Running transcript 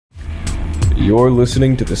You're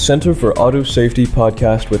listening to the Center for Auto Safety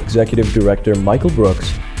podcast with Executive Director Michael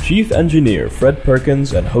Brooks, Chief Engineer Fred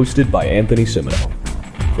Perkins, and hosted by Anthony Simino.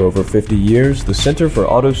 For over 50 years, the Center for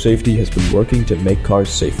Auto Safety has been working to make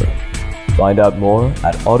cars safer. Find out more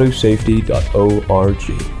at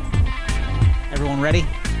autosafety.org. Everyone ready?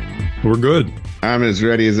 We're good. I'm as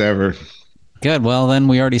ready as ever. Good. Well, then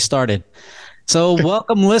we already started. So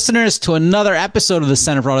welcome, listeners, to another episode of the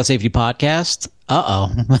Center for Auto Safety podcast.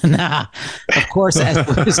 Nah. Of course,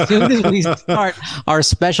 as soon as we start, our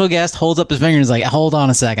special guest holds up his finger and is like, hold on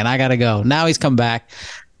a second, I got to go. Now he's come back.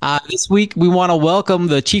 This week, we want to welcome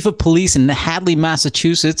the Chief of Police in Hadley,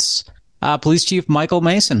 Massachusetts, Police Chief Michael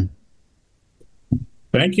Mason.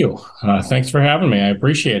 Thank you. Thanks for having me. I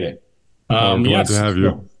appreciate it. Glad to have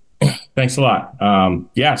you. Thanks a lot.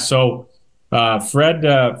 So Fred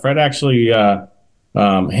actually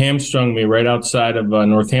hamstrung me right outside of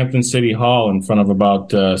Northampton City Hall in front of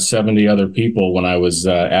about 70 other people when I was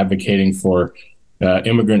advocating for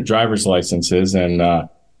immigrant driver's licenses, and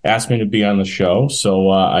asked me to be on the show. So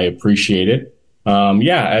I appreciate it.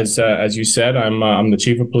 As you said, I'm the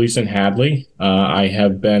Chief of Police in Hadley. I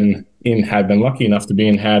have been lucky enough to be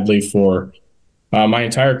in Hadley for my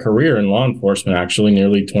entire career in law enforcement, actually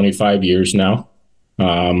nearly 25 years now.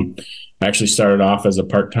 I actually started off as a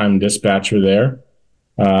part-time dispatcher there.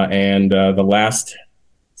 And the last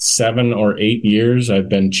 7 or 8 years, I've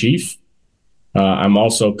been chief. I'm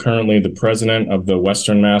also currently the president of the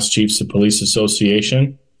Western Mass Chiefs of Police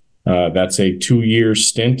Association. That's a 2-year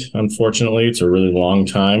stint, unfortunately. It's a really long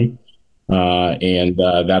time. And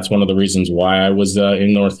that's one of the reasons why I was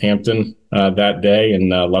in Northampton that day and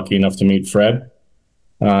lucky enough to meet Fred.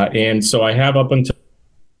 And so I have up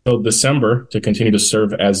until December to continue to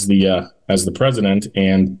serve as the president.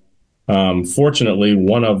 And fortunately,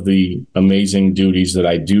 one of the amazing duties that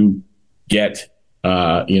I do get,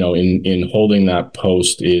 in holding that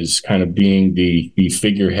post is kind of being the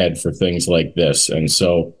figurehead for things like this. And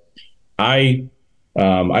so I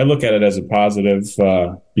look at it as a positive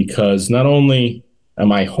because not only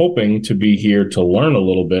am I hoping to be here to learn a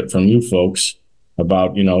little bit from you folks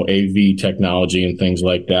about, AV technology and things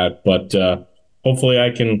like that, but hopefully I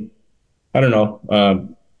can,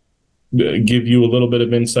 give you a little bit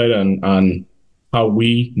of insight on how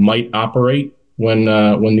we might operate when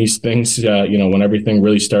these things, when everything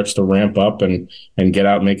really starts to ramp up and get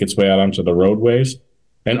out, make its way out onto the roadways.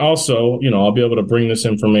 And also, I'll be able to bring this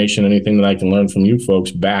information, anything that I can learn from you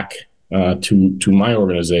folks back to my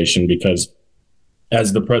organization, because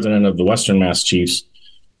as the president of the Western Mass Chiefs,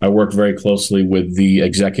 I work very closely with the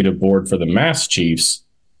executive board for the Mass Chiefs.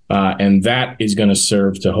 And that is going to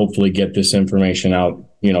serve to hopefully get this information out,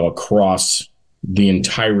 across the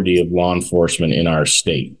entirety of law enforcement in our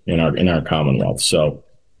state, in our Commonwealth. So,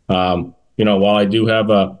 while I do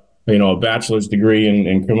have a bachelor's degree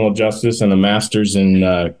in criminal justice and a master's in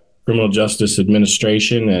criminal justice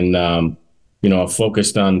administration, and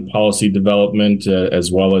focused on policy development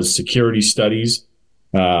as well as security studies.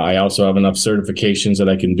 I also have enough certifications that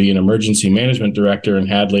I can be an emergency management director in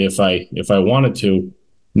Hadley if I wanted to.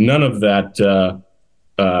 None of that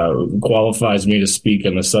qualifies me to speak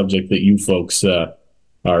on the subject that you folks are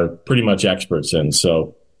pretty much experts in.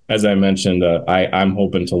 So, as I mentioned, I'm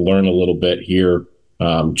hoping to learn a little bit here,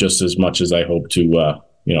 just as much as I hope to,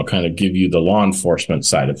 kind of give you the law enforcement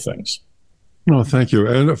side of things. Oh, thank you.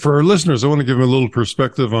 And for our listeners, I want to give them a little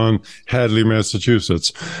perspective on Hadley,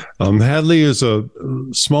 Massachusetts. Hadley is a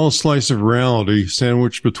small slice of reality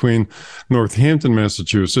sandwiched between Northampton,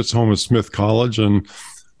 Massachusetts, home of Smith College and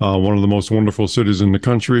one of the most wonderful cities in the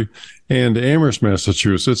country, and Amherst,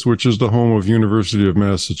 Massachusetts, which is the home of University of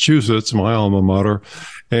Massachusetts, my alma mater,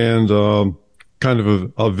 and kind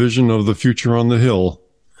of a vision of the future on the hill.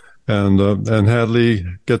 And Hadley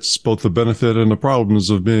gets both the benefit and the problems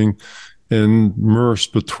of being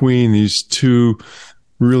immersed between these two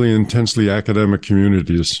really intensely academic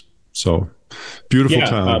communities. So beautiful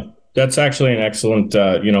town. That's actually an excellent,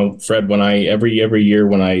 Fred, when every year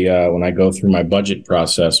when I go through my budget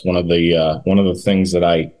process, one of the things that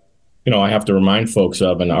I have to remind folks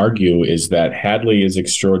of and argue is that Hadley is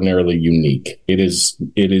extraordinarily unique. It is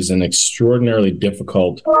an extraordinarily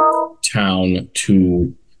difficult town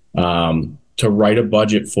to write a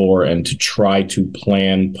budget for and to try to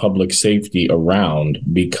plan public safety around,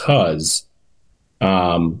 because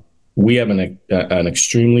we have an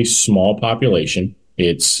extremely small population.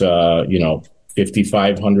 It's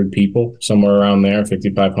 5,500 people, somewhere around there,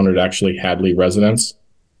 5,500 actually Hadley residents.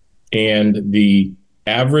 And the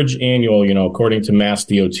average annual, according to Mass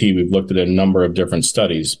DOT, we've looked at a number of different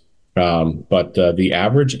studies, but the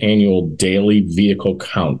average annual daily vehicle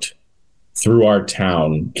count through our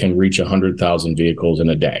town can reach 100,000 vehicles in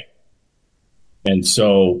a day. And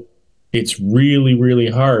so it's really, really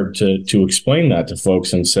hard to explain that to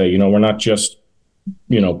folks and say, we're not just,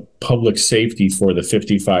 public safety for the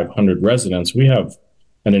 5,500 residents. We have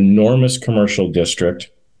an enormous commercial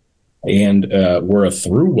district, and we're a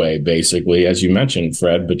throughway, basically, as you mentioned,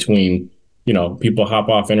 Fred, between, people hop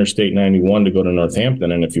off Interstate 91 to go to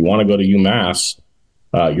Northampton. And if you want to go to UMass,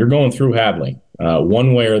 you're going through Hadley,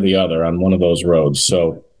 one way or the other on one of those roads.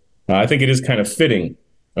 So I think it is kind of fitting,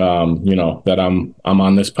 that I'm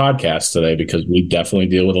on this podcast today, because we definitely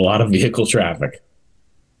deal with a lot of vehicle traffic.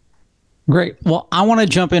 Great. Well, I want to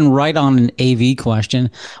jump in right on an AV question,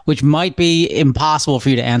 which might be impossible for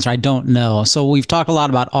you to answer. I don't know. So we've talked a lot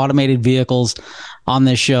about automated vehicles on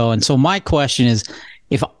this show. And so my question is,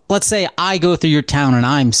 if, let's say, I go through your town and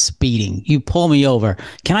I'm speeding, you pull me over,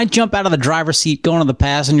 can I jump out of the driver's seat, go into the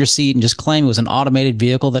passenger seat, and just claim it was an automated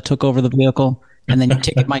vehicle that took over the vehicle, and then you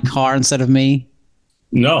ticket my car instead of me?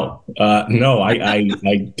 No, I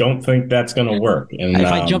don't think that's going to work. And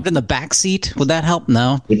if I jumped in the back seat, would that help?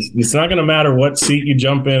 No, it's not going to matter what seat you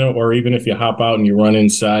jump in, or even if you hop out and you run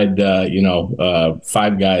inside,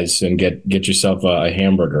 Five Guys and get yourself a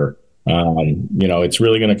hamburger. It's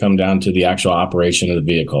really going to come down to the actual operation of the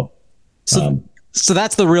vehicle. So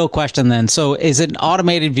that's the real question then. So is it an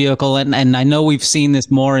automated vehicle? And I know we've seen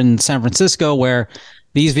this more in San Francisco, where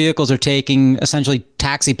these vehicles are taking essentially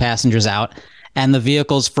taxi passengers out, and the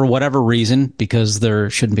vehicles, for whatever reason, because they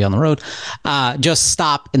shouldn't be on the road, just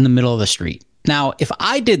stop in the middle of the street. Now, if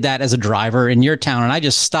I did that as a driver in your town and I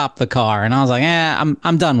just stopped the car and I was like,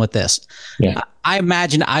 I'm done with this. Yeah. I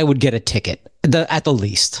imagine I would get a ticket at the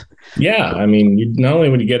least. Yeah. I mean, not only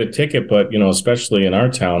would you get a ticket, but, especially in our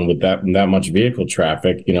town with that much vehicle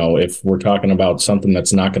traffic, if we're talking about something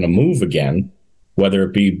that's not going to move again, whether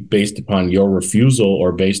it be based upon your refusal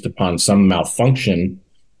or based upon some malfunction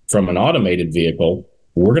from an automated vehicle,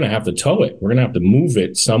 we're going to have to tow it. We're going to have to move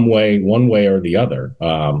it some way, one way or the other,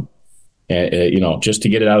 just to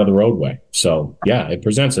get it out of the roadway. So, yeah, it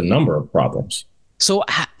presents a number of problems. So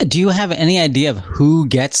do you have any idea of who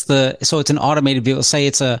gets so it's an automated vehicle, say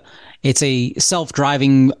it's a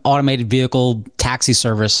self-driving automated vehicle taxi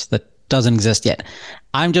service that doesn't exist yet.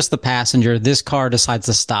 I'm just the passenger. This car decides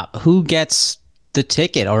to stop. Who gets the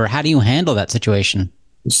ticket, or how do you handle that situation?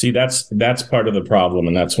 See, that's part of the problem,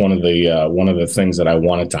 and that's one of the things that I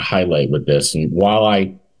wanted to highlight with this. And while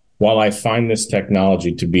I find this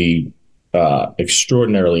technology to be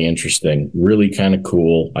extraordinarily interesting, really kind of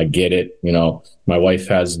cool, I get it. My wife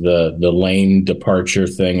has the lane departure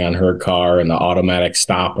thing on her car and the automatic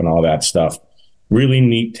stop and all that stuff. Really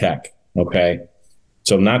neat tech. Okay,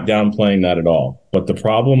 so I'm not downplaying that at all. But the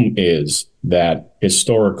problem is that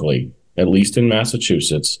historically, at least in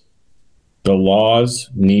Massachusetts, the laws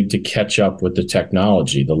need to catch up with the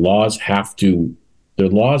technology. The laws have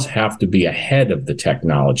to be ahead of the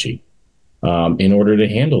technology in order to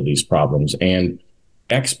handle these problems. And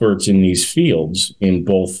experts in these fields, in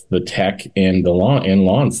both the tech and the law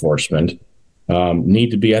enforcement, need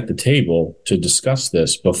to be at the table to discuss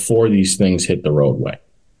this before these things hit the roadway.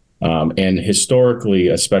 And historically,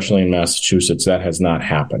 especially in Massachusetts, that has not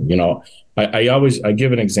happened. I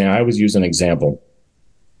give an example. I always use an example.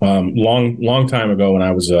 Long time ago, when I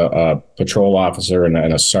was a patrol officer and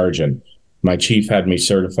a sergeant, my chief had me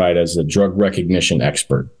certified as a drug recognition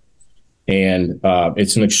expert. And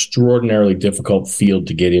it's an extraordinarily difficult field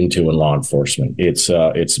to get into in law enforcement.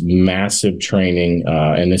 It's massive training.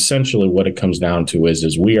 And essentially what it comes down to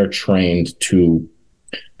is we are trained to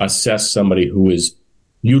assess somebody who is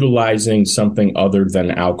utilizing something other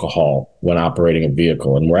than alcohol when operating a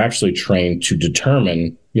vehicle. And we're actually trained to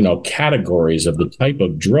determine categories of the type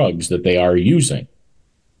of drugs that they are using.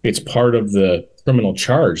 It's part of the criminal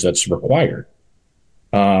charge that's required.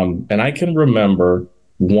 And I can remember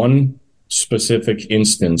one specific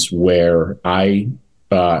instance where we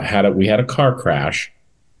had a car crash,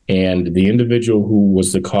 and the individual who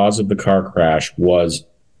was the cause of the car crash was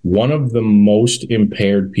one of the most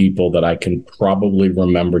impaired people that I can probably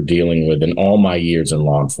remember dealing with in all my years in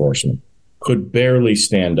law enforcement. Could barely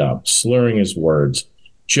stand up, slurring his words.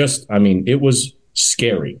 It was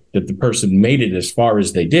scary that the person made it as far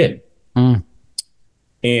as they did. Mm.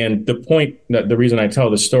 And the reason I tell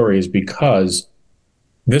this story is because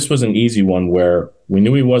this was an easy one where we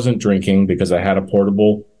knew he wasn't drinking because I had a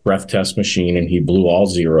portable breath test machine and he blew all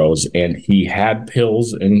zeros, and he had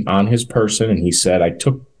pills on his person. And he said,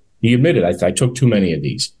 he admitted, I took too many of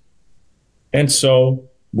these. And so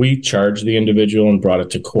we charged the individual and brought it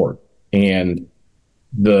to court. And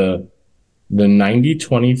the the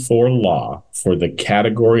 9024 law for the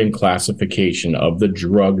category and classification of the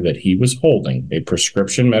drug that he was holding, a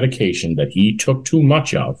prescription medication that he took too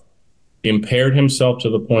much of, impaired himself to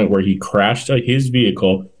the point where he crashed his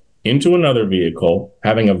vehicle into another vehicle,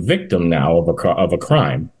 having a victim now of a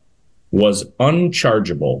crime, was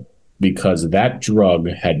unchargeable because that drug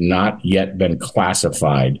had not yet been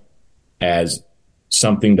classified as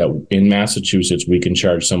something that in Massachusetts we can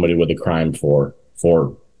charge somebody with a crime for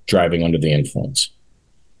driving under the influence.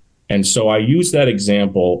 And so I use that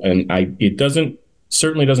example, and it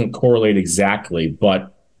certainly doesn't correlate exactly,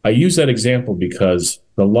 but I use that example because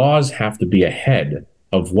the laws have to be ahead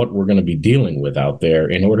of what we're going to be dealing with out there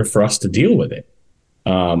in order for us to deal with it.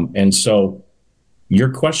 And so your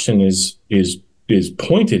question is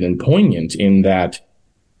pointed and poignant in that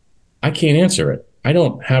I can't answer it. I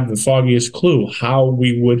don't have the foggiest clue how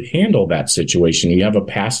we would handle that situation. You have a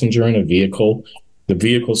passenger in a vehicle, the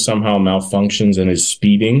vehicle somehow malfunctions and is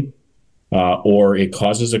speeding, or it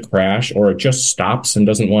causes a crash, or it just stops and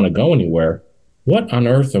doesn't want to go anywhere. What on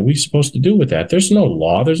earth are we supposed to do with that? There's no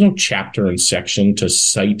law. There's no chapter and section to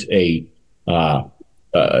cite an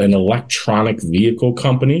electronic vehicle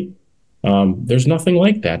company. There's nothing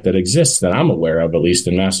like that exists that I'm aware of, at least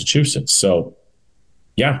in Massachusetts. So,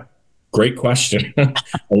 yeah, great question. A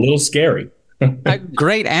little scary.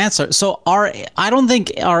 Great answer. So I don't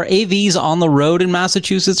think are AVs on the road in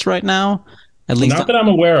Massachusetts right now? At least not that I'm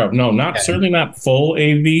aware of. No, certainly not full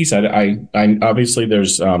AVs. I obviously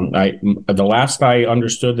there's the last I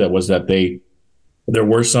understood that was that there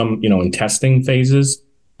were some in testing phases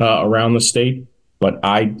around the state, but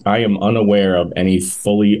I am unaware of any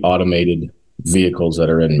fully automated vehicles that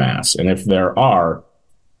are in Mass. And if there are,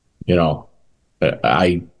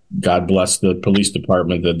 God bless the police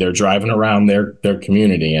department that they're driving around their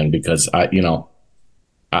community in, because I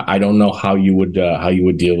don't know how you would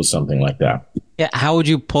deal with something like that. Yeah, how would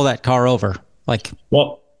you pull that car over?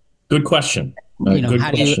 Well, good question. How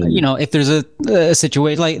do you, if there's a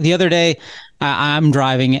situation like the other day, I'm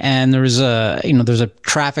driving and there's a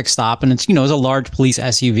traffic stop, and it's a large police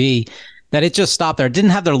SUV that it just stopped there. It didn't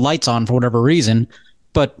have their lights on for whatever reason,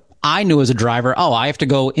 but I knew as a driver, I have to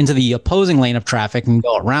go into the opposing lane of traffic and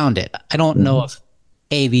go around it. I don't know if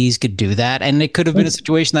AVs could do that. And it could have been a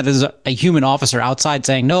situation that is a human officer outside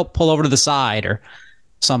saying, no, pull over to the side or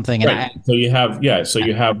something. Right. So you have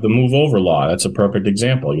the move over law. That's a perfect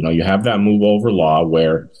example. You have that move over law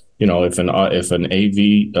where, if an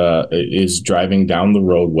AV is driving down the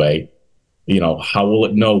roadway, how will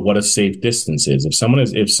it know what a safe distance is?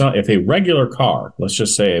 If a regular car, let's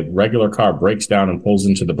just say a regular car breaks down and pulls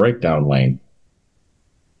into the breakdown lane,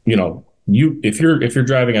 if you're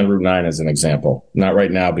driving on Route 9 as an example, not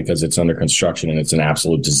right now because it's under construction and it's an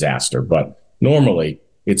absolute disaster, but normally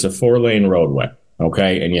it's a 4-lane roadway,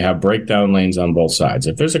 okay? And you have breakdown lanes on both sides.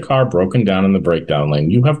 If there's a car broken down in the breakdown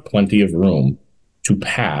lane, you have plenty of room to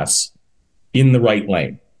pass in the right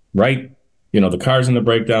lane, right? The car's in the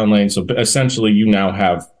breakdown lane. So essentially you now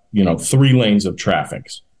have, 3 lanes of traffic.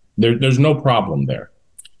 There's no problem there.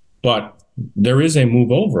 But there is a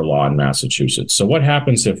move over law in Massachusetts. So what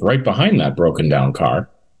happens if right behind that broken down car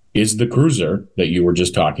is the cruiser that you were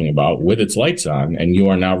just talking about with its lights on, and you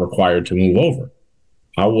are now required to move over?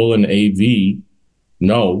 How will an AV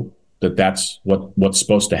know that that's what's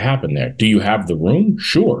supposed to happen there? Do you have the room?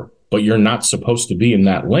 Sure. But you're not supposed to be in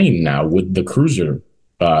that lane now with the cruiser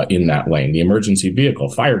in that lane, the emergency vehicle,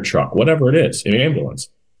 fire truck, whatever it is, an ambulance.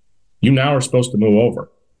 You now are supposed to move over.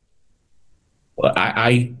 Well,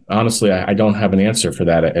 I honestly, I don't have an answer for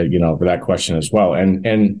that, for that question as well.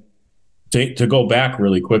 And to go back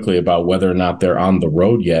really quickly about whether or not they're on the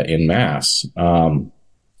road yet in Mass, I'm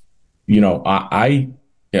going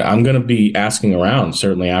to be asking around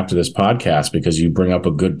certainly after this podcast, because you bring up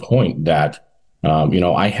a good point that,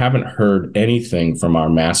 I haven't heard anything from our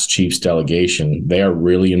Mass Chiefs delegation. They are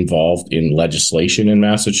really involved in legislation in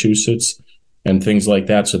Massachusetts and things like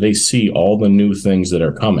that. So they see all the new things that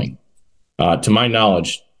are coming. To my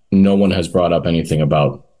knowledge, no one has brought up anything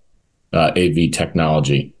about AV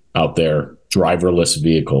technology out there, driverless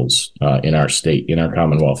vehicles in our state, in our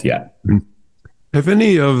Commonwealth yet. Have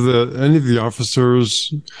any of the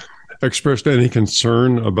officers expressed any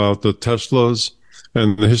concern about the Teslas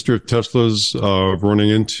and the history of Teslas running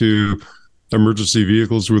into emergency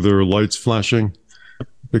vehicles with their lights flashing?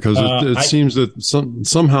 Because it seems that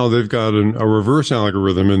somehow they've got a reverse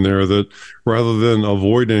algorithm in there that rather than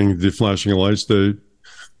avoiding the flashing lights,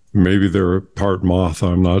 maybe they're part moth,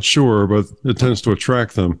 I'm not sure, but it tends to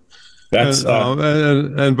attract them. That's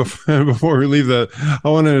and before we leave that, I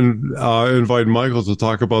want to invite Michael to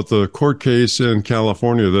talk about the court case in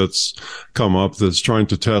California that's come up that's trying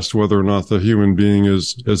to test whether or not the human being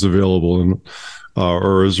is available and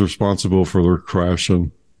or is responsible for the crash.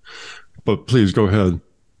 But please go ahead.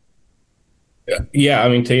 Yeah, I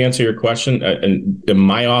mean, to answer your question, and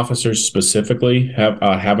my officers specifically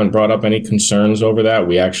haven't brought up any concerns over that.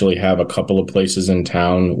 We actually have a couple of places in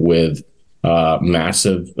town with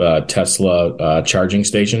massive Tesla charging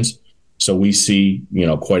stations. So we see,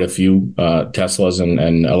 quite a few Teslas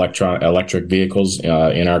and electric vehicles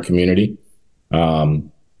in our community.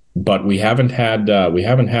 But I haven't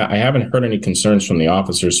heard any concerns from the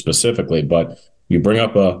officers specifically, but you bring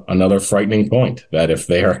up another frightening point that if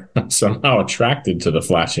they are somehow attracted to the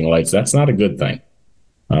flashing lights, that's not a good thing.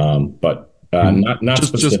 But not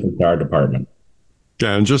specific to our department.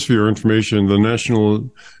 Yeah, and just for your information, the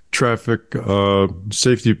National Transportation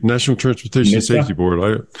NHTSA? Safety Board,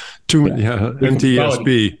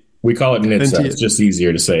 NTSB. We call it NHTSA. It's just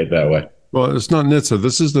easier to say it that way. Well, it's not NHTSA.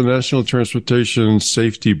 This is the National Transportation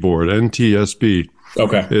Safety Board, NTSB.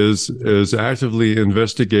 Okay. Is actively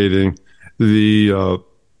investigating the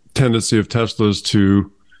tendency of Teslas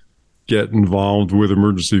to get involved with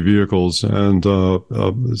emergency vehicles and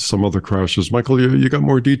some other crashes. Michael, you got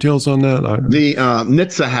more details on that? The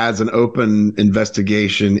NHTSA has an open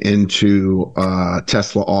investigation into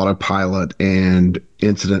Tesla Autopilot and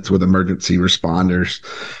incidents with emergency responders.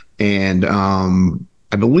 And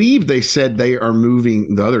I believe they said they are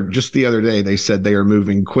moving just the other day, they said they are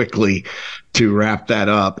moving quickly to wrap that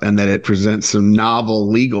up and that it presents some novel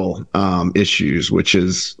legal issues, which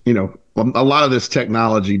is, a lot of this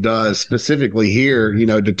technology does specifically here,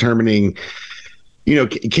 determining,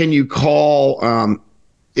 can you call,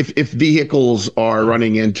 if vehicles are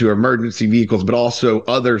running into emergency vehicles, but also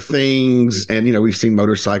other things, and, we've seen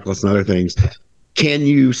motorcyclists and other things. Can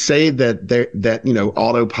you say that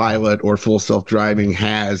autopilot or full self-driving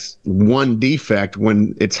has one defect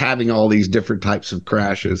when it's having all these different types of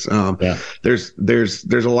crashes? There's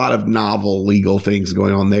a lot of novel legal things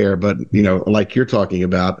going on there, but like you're talking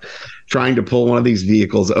about, trying to pull one of these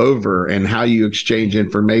vehicles over and how you exchange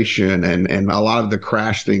information and a lot of the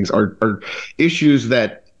crash things are issues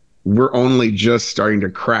that we're only just starting to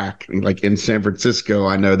crack. Like in San Francisco,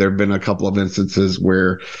 I know there have been a couple of instances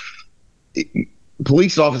where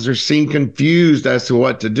police officers seem confused as to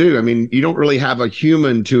what to do. I mean, you don't really have a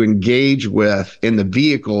human to engage with in the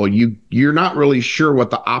vehicle. You're not really sure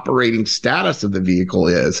what the operating status of the vehicle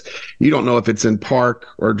is. You don't know if it's in park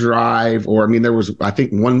or drive, or, there was, I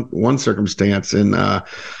think, one circumstance in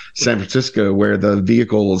San Francisco where the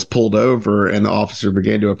vehicle was pulled over and the officer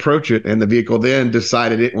began to approach it, and the vehicle then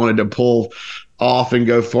decided it wanted to pull off and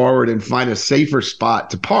go forward and find a safer spot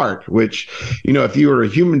to park, which, if you were a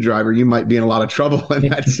human driver, you might be in a lot of trouble in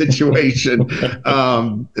that situation.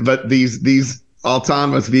 But these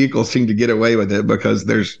autonomous vehicles seem to get away with it because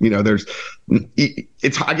I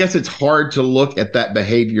guess it's hard to look at that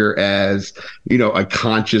behavior as, a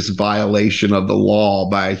conscious violation of the law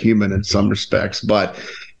by a human in some respects. But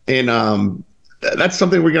that's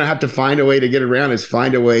something we're going to have to find a way to get around, is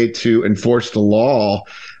find a way to enforce the law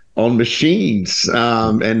on machines.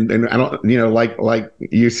 And I don't, like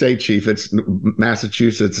you say, Chief, it's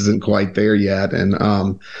Massachusetts isn't quite there yet. And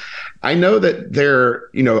I know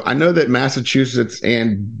that Massachusetts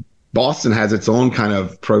and Boston has its own kind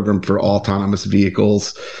of program for autonomous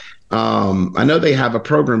vehicles. I know they have a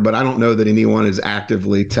program, but I don't know that anyone is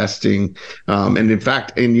actively testing. And in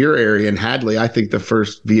fact, in your area in Hadley, I think the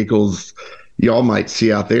first vehicles y'all might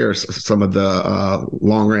see out there some of the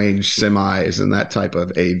long range semis and that type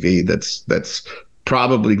of AV that's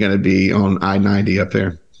probably going to be on I-90 up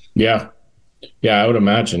there. Yeah, I would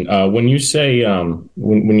imagine. When you say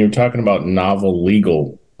when you're talking about novel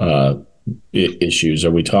legal issues,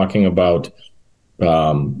 are we talking about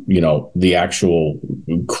the actual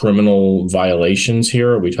criminal violations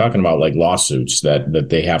here? Are we talking about like lawsuits that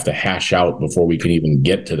they have to hash out before we can even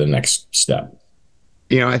get to the next step?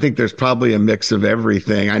 I think there's probably a mix of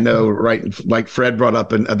everything. I know, right, like Fred brought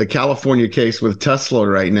up in the California case with Tesla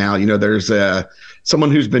right now, there's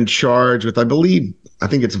someone who's been charged with, I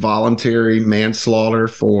think it's voluntary manslaughter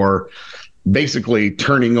for basically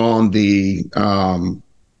turning on the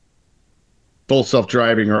full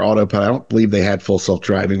self-driving or autopilot. I don't believe they had full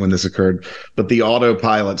self-driving when this occurred, but the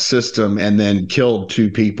autopilot system, and then killed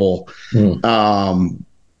two people.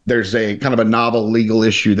 There's a kind of a novel legal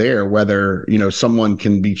issue there, whether, someone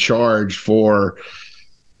can be charged for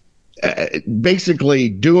basically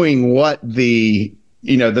doing what the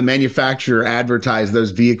manufacturer advertised those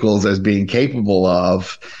vehicles as being capable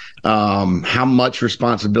of. how much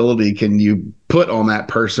responsibility can you put on that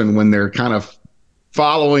person when they're kind of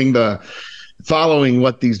following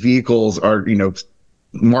what these vehicles are,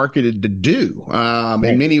 marketed to do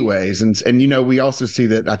in many ways. And we also see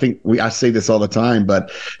that, I say this all the time,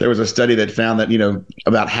 but there was a study that found that,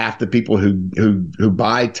 about half the people who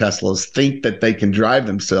buy Teslas think that they can drive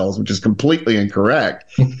themselves, which is completely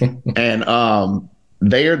incorrect. And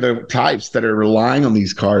they are the types that are relying on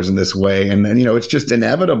these cars in this way. And then, it's just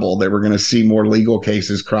inevitable that we're going to see more legal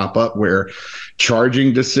cases crop up where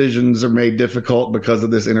charging decisions are made difficult because of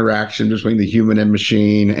this interaction between the human and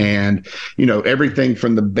machine. And, everything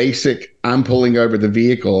from the basic, I'm pulling over the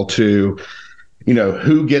vehicle, to,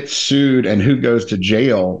 who gets sued and who goes to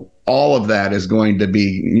jail. All of that is going to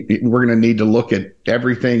be, we're going to need to look at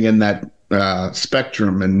everything in that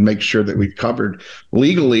spectrum and make sure that we've covered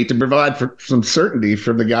legally to provide for some certainty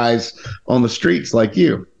for the guys on the streets like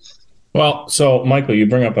you. Well, so Michael, you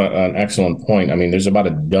bring up an excellent point. I mean, there's about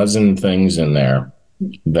a dozen things in there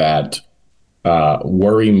that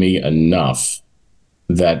worry me enough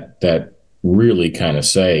that really kind of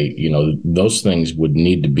say, those things would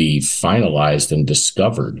need to be finalized and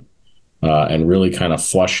discovered and really kind of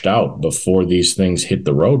flushed out before these things hit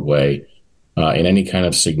the roadway in any kind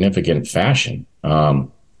of significant fashion.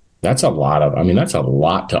 That's a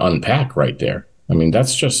lot to unpack right there. I mean,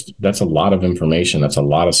 that's a lot of information. That's a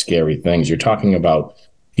lot of scary things. You're talking about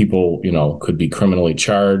people, could be criminally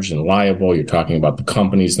charged and liable. You're talking about the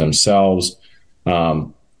companies themselves.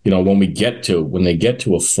 When they get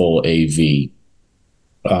to a full AV,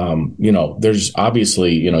 there's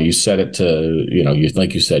obviously, you set it to,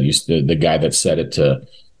 like you said, the guy that set it to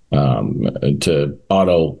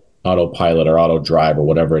autopilot or auto drive or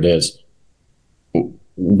whatever it is.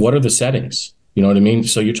 What are the settings? You know what I mean?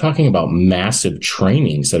 So you're talking about massive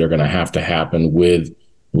trainings that are going to happen with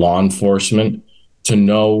law enforcement to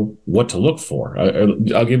know what to look for.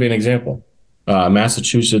 I'll give you an example.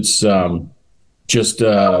 Massachusetts just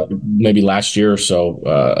maybe last year or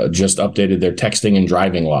so just updated their texting and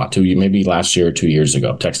driving law. Maybe last year or 2 years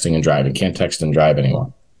ago. Texting and driving. Can't text and drive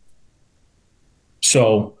anymore.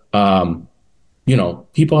 So,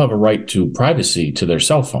 people have a right to privacy to their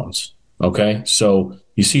cell phones. Okay, so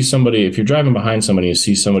you see somebody, if you're driving behind somebody, you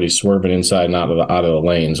see somebody swerving inside and out of the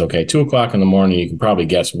lanes. Okay, 2:00 in the morning, you can probably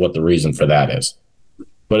guess what the reason for that is.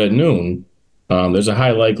 But at noon, there's a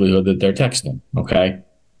high likelihood that they're texting. Okay,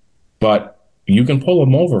 but you can pull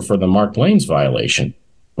them over for the marked lanes violation.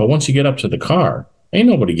 But once you get up to the car, ain't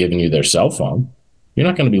nobody giving you their cell phone. You're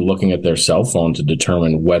not going to be looking at their cell phone to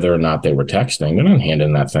determine whether or not they were texting. They're not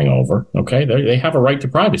handing that thing over. Okay, they have a right to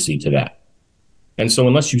privacy to that. And so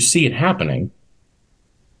unless you see it happening,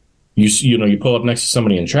 you pull up next to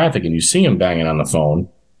somebody in traffic and you see him banging on the phone,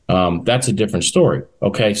 that's a different story.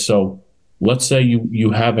 Okay, so let's say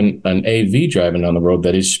you have an AV driving down the road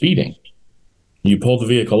that is speeding. You pull the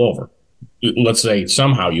vehicle over. Let's say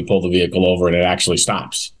somehow you pull the vehicle over and it actually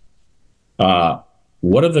stops.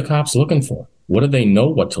 What are the cops looking for? What do they know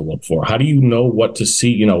what to look for? How do you know what to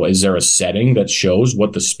see? Is there a setting that shows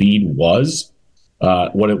what the speed was?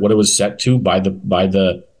 What it was set to by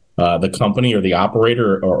the company or the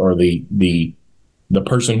operator or the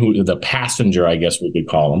person the passenger, I guess we could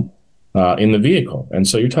call them, in the vehicle. And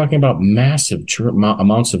so you're talking about massive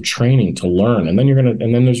amounts of training to learn, and then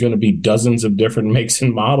there's going to be dozens of different makes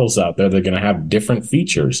and models out there that are going to have different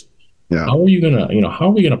features. Yeah. How are we going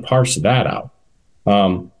to parse that out?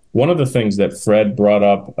 One of the things that Fred brought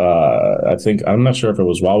up, I'm not sure if it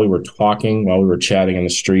was while we were chatting in the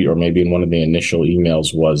street, or maybe in one of the initial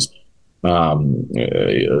emails, was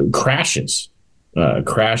crashes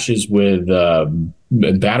with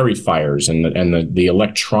battery fires and the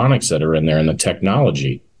electronics that are in there and the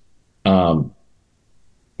technology.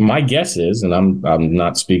 My guess is, and I'm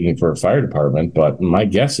not speaking for a fire department, but my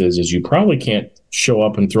guess is you probably can't show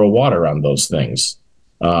up and throw water on those things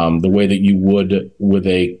the way that you would with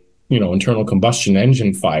a internal combustion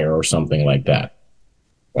engine fire or something like that.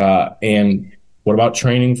 And what about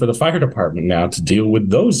training for the fire department now to deal with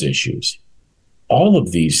those issues? All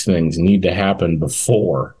of these things need to happen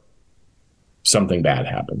before something bad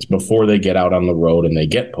happens, before they get out on the road and they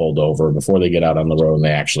get pulled over, before they get out on the road and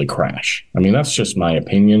they actually crash. I mean, that's just my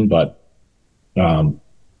opinion, but I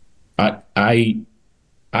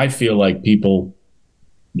feel like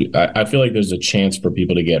I feel like there's a chance for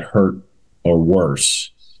people to get hurt or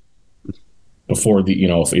worse before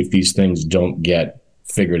if these things don't get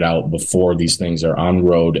figured out before these things are on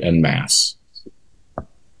road en masse.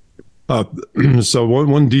 So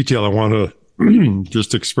one detail I want to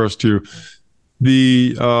just express to you,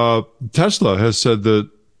 the Tesla has said that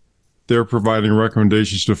they're providing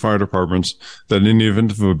recommendations to fire departments that in the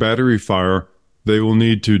event of a battery fire, they will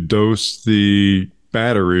need to dose the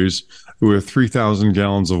batteries with 3,000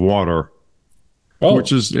 gallons of water,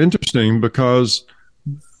 which is interesting because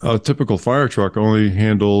a typical fire truck only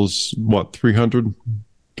handles, 300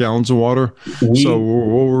 gallons of water? So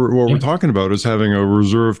what we're talking about is having a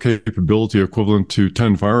reserve capability equivalent to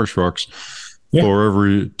 10 fire trucks for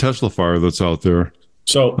every Tesla fire that's out there.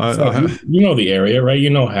 So you know the area, right? You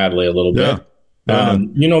know Hadley a little bit.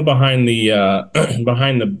 You know, behind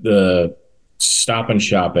the Stop and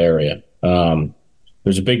Shop area,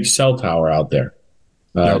 there's a big cell tower out there.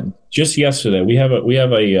 Just yesterday, we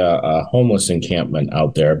have a homeless encampment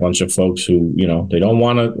out there. A bunch of folks who, they don't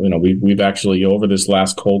want to. We've actually, over this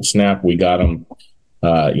last cold snap, we got them,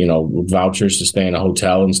 vouchers to stay in a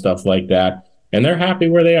hotel and stuff like that. And they're happy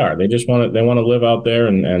where they are. They just want to live out there,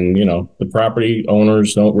 and the property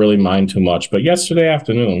owners don't really mind too much. But yesterday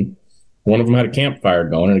afternoon, one of them had a campfire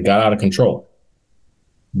going, and it got out of control.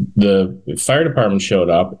 The fire department showed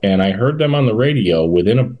up, and I heard them on the radio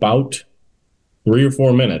within about 3 or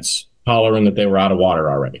 4 minutes hollering that they were out of water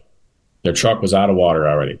already. Their truck was out of water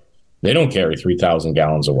already. They don't carry 3,000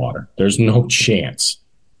 gallons of water. There's no chance.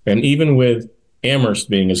 And even with Amherst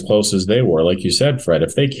being as close as they were, like you said, Fred,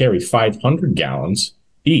 if they carry 500 gallons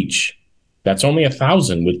each, that's only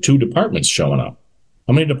 1,000 with 2 departments showing up.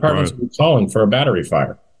 How many departments are we calling for a battery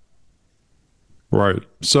fire? Right.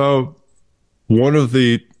 So one of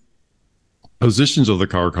the positions of the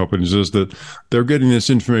car companies is that they're getting this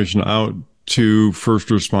information out to first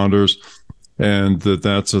responders, and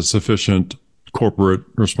that's a sufficient corporate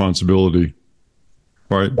responsibility.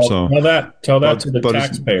 Right. Well, so tell that to the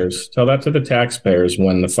taxpayers. Tell that to the taxpayers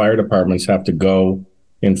when the fire departments have to go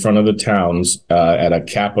in front of the towns at a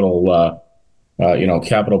capital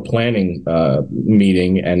planning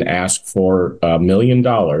meeting and ask for $1 million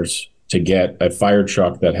to get a fire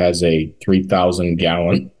truck that has a 3,000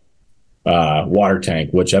 gallon water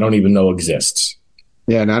tank, which I don't even know exists.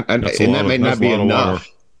 Yeah, and that may not be enough.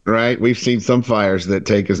 Right. We've seen some fires that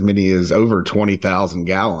take as many as over 20,000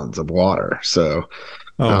 gallons of water. So.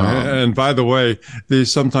 And by the way, they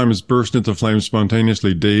sometimes burst into flames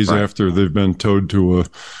spontaneously days after they've been towed to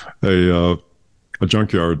a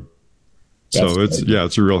junkyard. So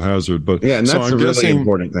it's a real hazard. But and that's a really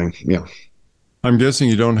important thing. Yeah. I'm guessing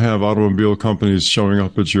you don't have automobile companies showing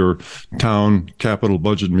up at your town capital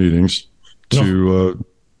budget meetings to,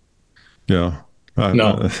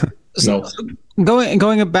 No. So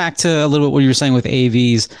going back to a little bit what you were saying with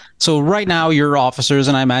AVs. So right now you're officers,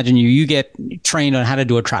 and I imagine you get trained on how to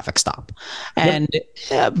do a traffic stop, and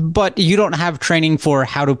but you don't have training for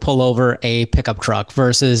how to pull over a pickup truck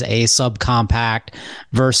versus a subcompact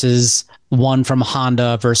versus one from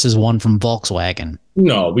Honda versus one from Volkswagen.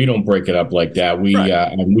 No, we don't break it up like that. We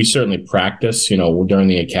certainly practice, during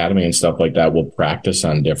the academy and stuff like that. We'll practice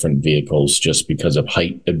on different vehicles just because of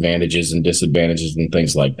height advantages and disadvantages and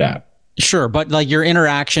things like that. Sure, but like your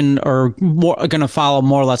interaction are going to follow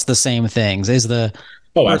more or less the same things. Is the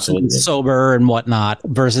absolutely sober and whatnot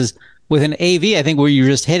versus with an AV? I think where you're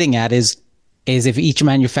just hitting at is if each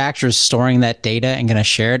manufacturer is storing that data and going to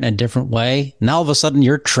share it in a different way. Now all of a sudden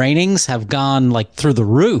your trainings have gone like through the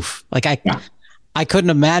roof. Like I couldn't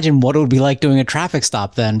imagine what it would be like doing a traffic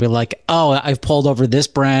stop then. Be like, oh, I've pulled over this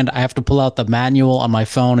brand. I have to pull out the manual on my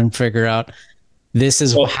phone and figure out this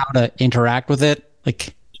is how to interact with it.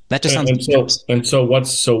 Like that just sounds.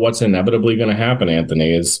 So what's inevitably going to happen,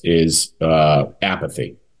 Anthony, is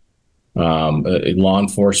apathy. Law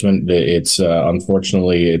enforcement, it's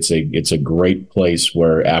unfortunately it's a great place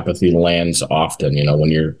where apathy lands often.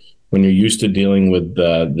 When you're used to dealing with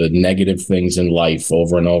the negative things in life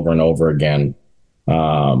over and over and over again.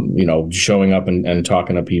 Showing up and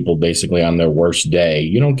talking to people basically on their worst day,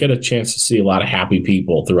 you don't get a chance to see a lot of happy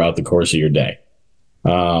people throughout the course of your day.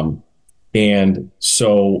 And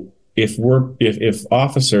so if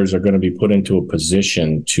officers are going to be put into a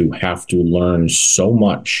position to have to learn so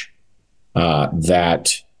much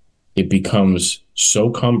that it becomes so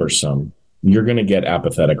cumbersome, you're going to get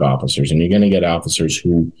apathetic officers, and you're going to get officers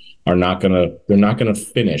who are not going to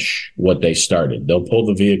finish what they started. They'll pull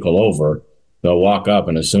the vehicle over. They'll walk up,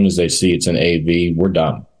 and as soon as they see it's an AV, we're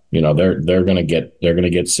done. They're going to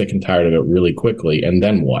get sick and tired of it really quickly. And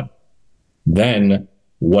then what? Then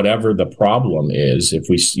whatever the problem is, if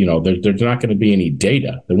we, there's not going to be any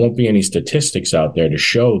data. There won't be any statistics out there to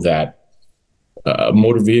show that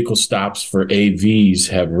motor vehicle stops for AVs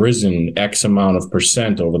have risen X amount of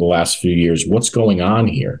percent over the last few years. What's going on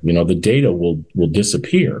here? The data will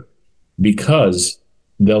disappear because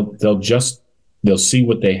they'll see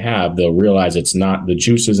what they have. They'll realize the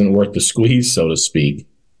juice isn't worth the squeeze, so to speak.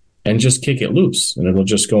 and just kick it loose, and it'll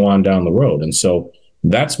just go on down the road. And so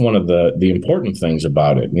that's one of the important things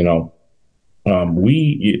about it.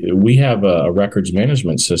 We have a records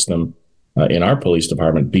management system in our police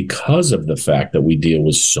department because of the fact that we deal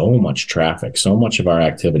with so much traffic. So much of our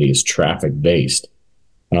activity is traffic based.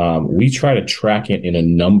 We try to track it in a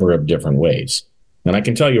number of different ways. And I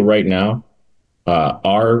can tell you right now,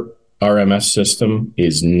 our RMS system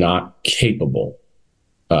is not capable,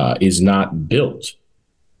 is not built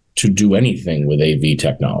to do anything with AV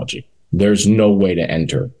technology. There's no way to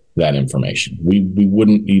enter that information. We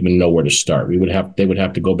wouldn't even know where to start. They would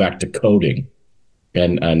have to go back to coding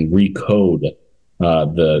and recode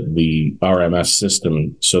the RMS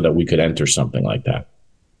system so that we could enter something like that.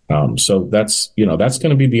 So that's going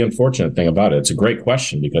to be the unfortunate thing about it. It's a great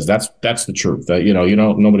question because that's the truth.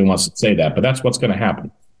 Nobody wants to say that, but that's what's going to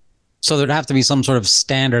happen. So there'd have to be some sort of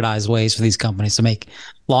standardized ways for these companies to make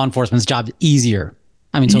law enforcement's job easier.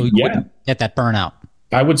 I mean, so we wouldn't get that burnout.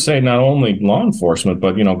 I would say not only law enforcement,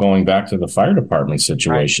 but, going back to the fire department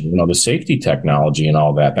situation, right. The safety technology and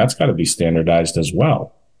all that, that's got to be standardized as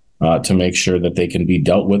well to make sure that they can be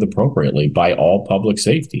dealt with appropriately by all public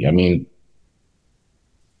safety. I mean,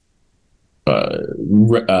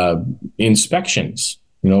 inspections,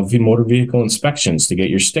 motor vehicle inspections to get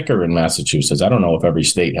your sticker in Massachusetts. I don't know if every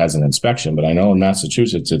state has an inspection, but I know in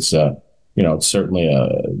Massachusetts, it's certainly a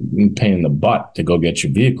pain in the butt to go get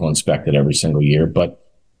your vehicle inspected every single year, but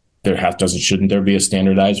shouldn't there be a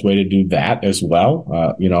standardized way to do that as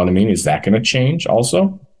well? You know what I mean? Is that going to change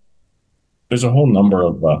also? There's a whole number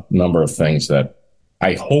of things that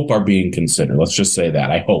I hope are being considered. Let's just say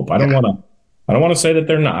that I hope. I don't want to say that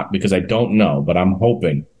they're not because I don't know, but I'm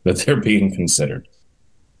hoping that they're being considered.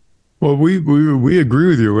 Well, we agree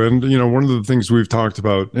with you. And, one of the things we've talked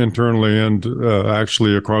about internally and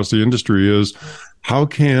actually across the industry is how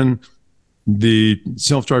can the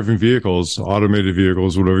self-driving vehicles, automated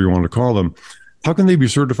vehicles, whatever you want to call them, how can they be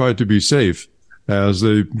certified to be safe as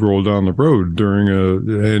they roll down the road during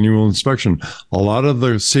an annual inspection? A lot of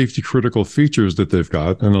the safety critical features that they've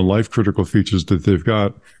got and the life critical features that they've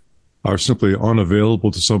got are simply unavailable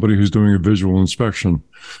to somebody who's doing a visual inspection.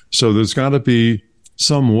 So there's got to be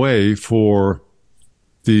some way for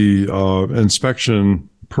the inspection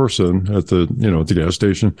person at the gas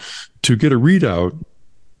station to get a readout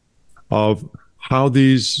of how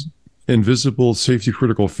these invisible safety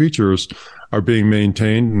critical features are being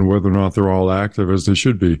maintained and whether or not they're all active as they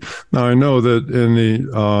should be. Now, I know that in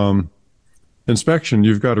the inspection,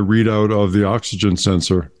 you've got a readout of the oxygen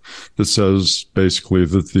sensor that says basically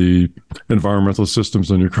that the environmental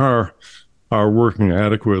systems in your car are working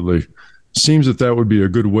adequately. Seems that would be a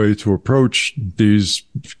good way to approach these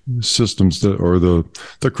systems or the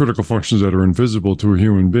critical functions that are invisible to a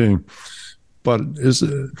human being. But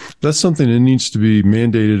that's something that needs to be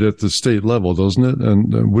mandated at the state level, doesn't it?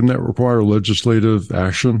 And wouldn't that require legislative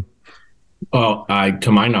action? Well,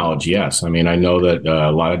 to my knowledge, yes. I mean, I know that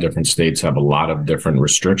a lot of different states have a lot of different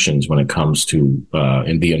restrictions when it comes to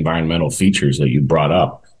in the environmental features that you brought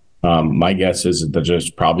up. My guess is that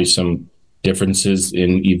there's probably some differences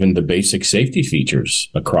in even the basic safety features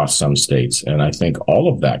across some states. And I think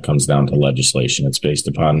all of that comes down to legislation. It's based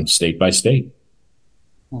upon state by state.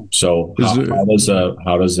 So how does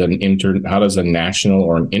a national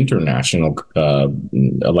or an international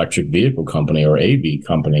electric vehicle company or AV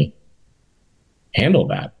company handle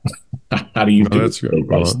that? How do you do that's good.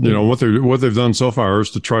 What they've done so far is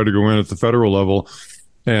to try to go in at the federal level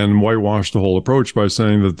and whitewash the whole approach by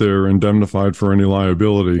saying that they're indemnified for any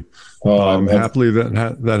liability. Happily,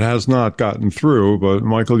 that has not gotten through. But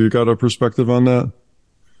Michael, you got a perspective on that?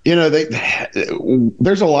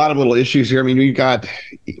 There's a lot of little issues here. I mean,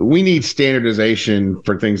 we need standardization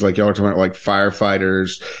for things like y'all are talking about, like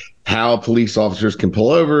firefighters, how police officers can pull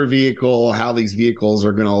over a vehicle, how these vehicles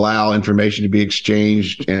are going to allow information to be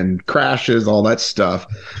exchanged and crashes, all that stuff.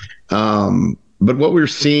 But what we're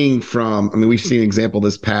seeing we've seen an example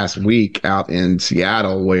this past week out in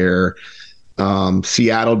Seattle where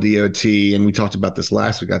Seattle DOT, and we talked about this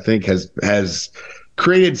last week, I think, has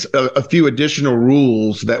created a few additional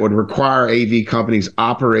rules that would require AV companies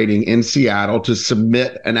operating in Seattle to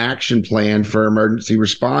submit an action plan for emergency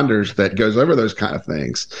responders that goes over those kind of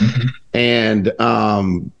things. Mm-hmm.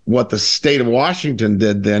 And what the state of Washington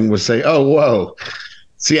did then was say, "Oh, whoa,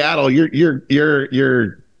 Seattle,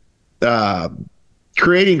 you're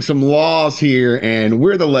creating some laws here, and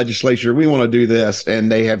we're the legislature. We want to do this.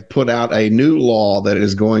 And they have put out a new law that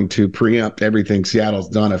is going to preempt everything Seattle's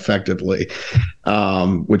done effectively,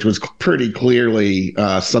 which was pretty clearly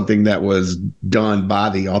something that was done by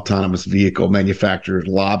the autonomous vehicle manufacturers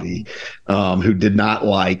lobby, who did not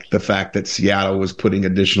like the fact that Seattle was putting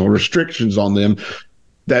additional restrictions on them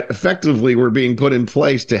that effectively were being put in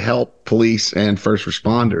place to help police and first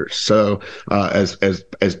responders. So,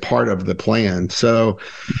 as part of the plan. So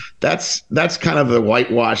that's kind of the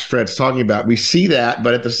whitewash Fred's talking about. We see that,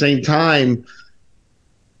 but at the same time,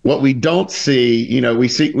 what we don't see,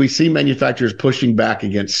 we see manufacturers pushing back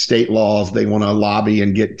against state laws. They want to lobby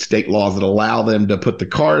and get state laws that allow them to put the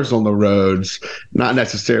cars on the roads, not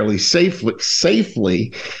necessarily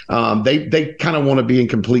safely. They kind of want to be in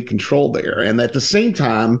complete control there. And at the same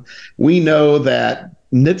time, we know that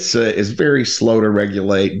NHTSA is very slow to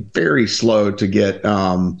regulate, very slow to get,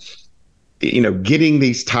 getting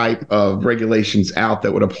these type of regulations out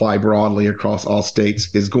that would apply broadly across all states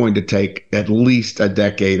is going to take at least a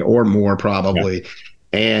decade or more, probably. Yeah.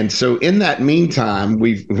 And so in that meantime,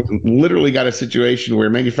 we've literally got a situation where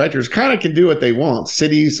manufacturers kind of can do what they want.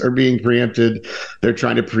 Cities are being preempted. They're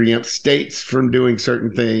trying to preempt states from doing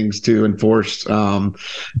certain things to enforce,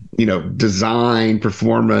 design,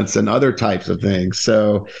 performance, and other types of things.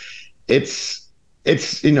 So it's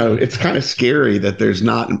kind of scary that there's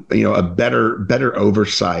not, a better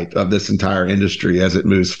oversight of this entire industry as it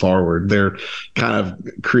moves forward. They're kind of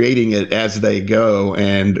creating it as they go.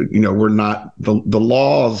 And, we're not, the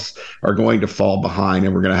laws are going to fall behind,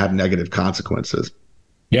 and we're going to have negative consequences.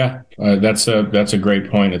 Yeah, that's a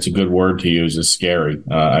great point. It's a good word to use, is scary.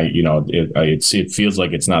 It feels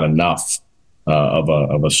like it's not enough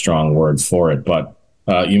of a strong word for it, but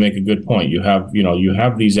you make a good point. You have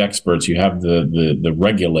these experts, you have the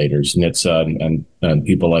regulators, NHTSA and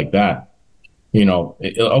people like that.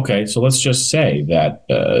 Okay, so let's just say that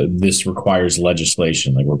this requires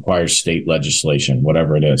legislation, requires state legislation,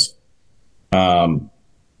 whatever it is.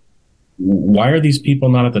 Why are these people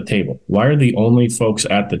not at the table? Why are the only folks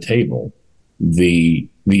at the table the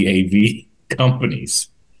AV companies?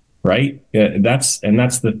 Right? That's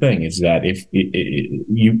the thing, is that if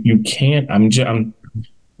you can't, I'm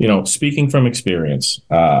speaking from experience,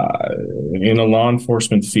 in a law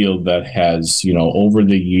enforcement field that has, over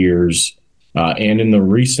the years and in the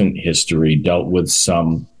recent history, dealt with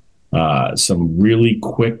some really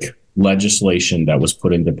quick legislation that was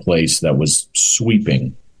put into place that was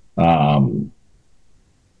sweeping, both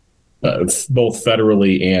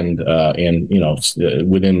federally and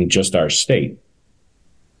within just our state.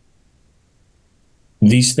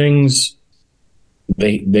 These things,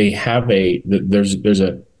 there's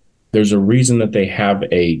a reason that they have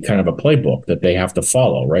a kind of a playbook that they have to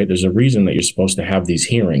follow, right? There's a reason that you're supposed to have these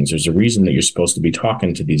hearings. There's a reason that you're supposed to be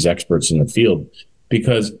talking to these experts in the field,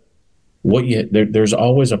 because there's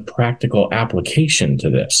always a practical application to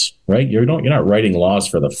this, right? You're not writing laws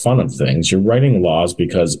for the fun of things. You're writing laws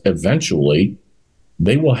because eventually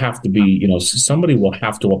they will have to be, somebody will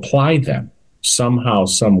have to apply them somehow,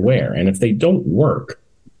 somewhere. And if they don't work,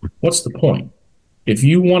 what's the point? If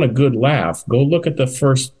you want a good laugh, go look at the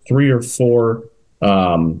first three or four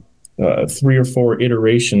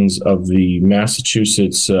iterations of the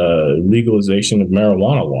Massachusetts legalization of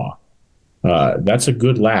marijuana law. That's a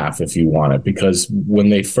good laugh if you want it, because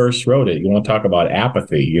when they first wrote it, you want to talk about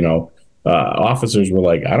apathy, officers were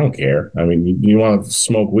like, I don't care. I mean, you want to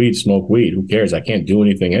smoke weed, who cares? I can't do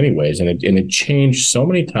anything anyways. And it changed so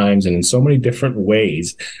many times and in so many different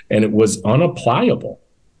ways, and it was unapplicable.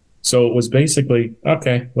 So it was basically,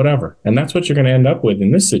 okay, whatever. And that's what you're going to end up with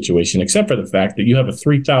in this situation, except for the fact that you have a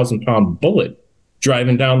 3,000-pound bullet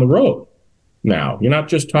driving down the road. Now, you're not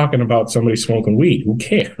just talking about somebody smoking weed. Who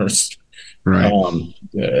cares? Right.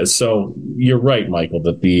 So you're right, Michael,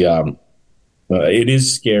 that it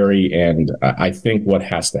is scary. And I think what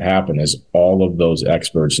has to happen is all of those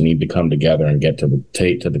experts need to come together and get to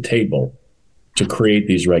the table to create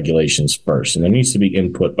these regulations first. And there needs to be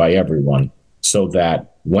input by everyone, so that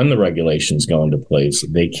when the regulations go into place,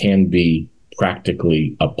 they can be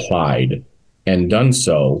practically applied and done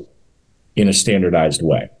so in a standardized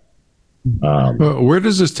way. Where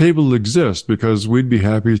does this table exist? Because we'd be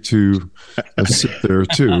happy to sit there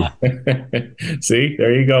too. See,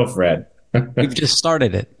 there you go, Fred. We've just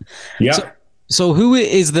started it. Yeah. So who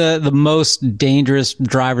is the most dangerous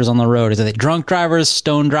drivers on the road? Is it drunk drivers,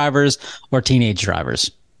 stone drivers, or teenage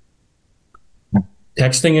drivers?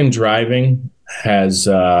 Texting and driving has,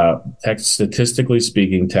 statistically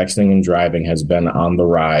speaking, texting and driving has been on the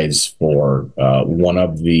rise for one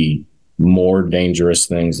of the more dangerous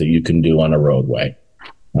things that you can do on a roadway.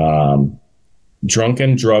 drunk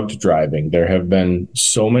and drugged driving. There have been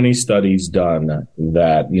so many studies done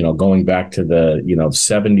that, going back to the,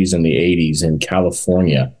 70s and the 80s in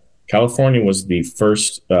California. California was the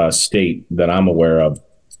first state that I'm aware of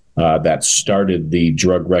that started the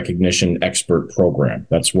drug recognition expert program.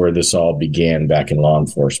 That's where this all began back in law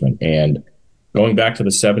enforcement. And going back to the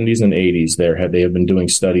 70s and 80s, they have been doing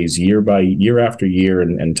studies year after year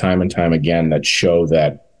and time again that show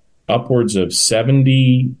that upwards of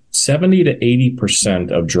 70 to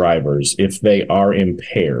 80% of drivers, if they are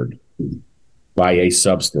impaired by a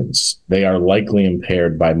substance, they are likely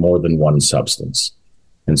impaired by more than one substance.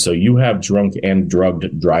 And so you have drunk and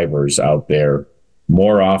drugged drivers out there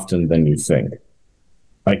more often than you think.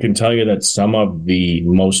 I can tell you that some of the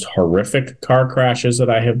most horrific car crashes that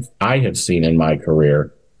I have seen in my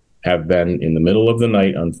career have been in the middle of the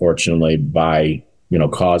night, unfortunately,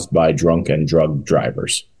 caused by drunk and drugged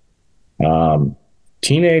drivers.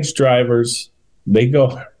 Teenage drivers, they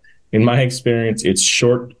go, in my experience, it's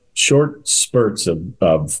short spurts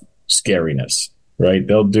of scariness, right?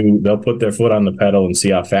 They'll put their foot on the pedal and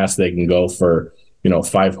see how fast they can go for,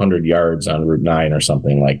 500 yards on Route 9 or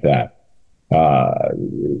something like that.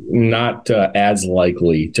 Not as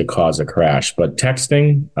likely to cause a crash, but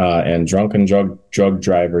texting and drunk and drug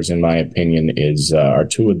drivers, in my opinion, are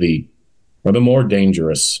two of the more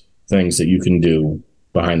dangerous things that you can do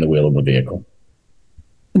behind the wheel of a vehicle.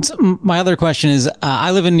 And so my other question is,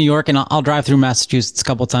 I live in New York and I'll drive through Massachusetts a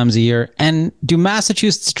couple times a year. And do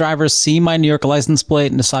Massachusetts drivers see my New York license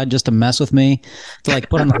plate and decide just to mess with me, to like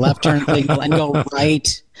put on the left turn signal and go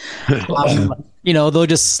right? They'll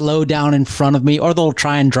just slow down in front of me, or they'll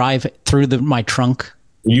try and drive through my trunk.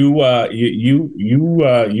 You're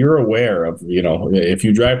aware of, if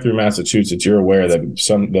you drive through Massachusetts, you're aware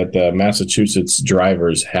that Massachusetts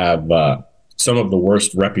drivers have some of the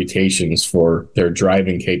worst reputations for their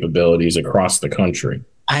driving capabilities across the country.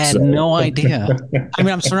 I had no idea. I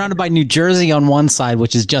mean, I'm surrounded by New Jersey on one side,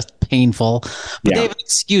 which is just painful. But they have an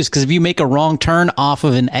excuse, because if you make a wrong turn off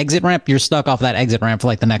of an exit ramp, you're stuck off that exit ramp for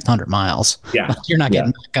like the next 100 miles. Yeah. You're not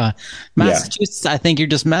getting back. Massachusetts, I think you're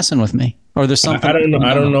just messing with me. Or there's something.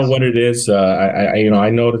 I don't know what it is. I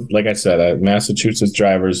know, like I said, Massachusetts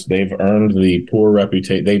drivers, they've earned the poor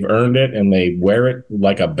reputation. They've earned it, and they wear it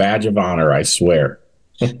like a badge of honor, I swear.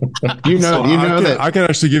 I can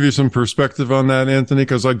actually give you some perspective on that, Anthony,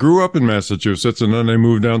 because I grew up in Massachusetts and then I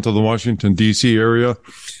moved down to the Washington, D.C. area.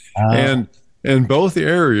 And in both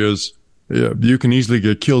areas, you can easily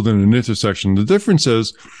get killed in an intersection. The difference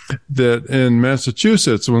is that in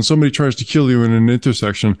Massachusetts, when somebody tries to kill you in an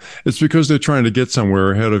intersection, it's because they're trying to get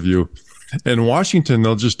somewhere ahead of you. In Washington,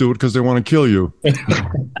 they'll just do it because they want to kill you.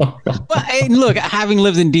 But look, having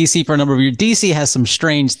lived in D.C. for a number of years, D.C. has some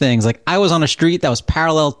strange things. Like, I was on a street that was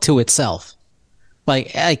parallel to itself.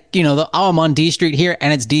 I'm on D Street here,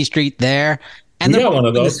 and it's D Street there. And they're both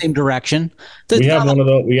in the same direction. We have one of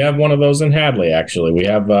those. We have one of those in Hadley. Actually, we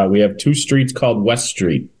have two streets called West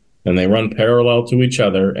Street, and they run parallel to each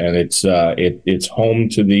other. And it's home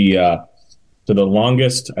to the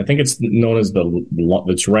longest. I think it's known as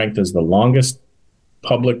it's ranked as the longest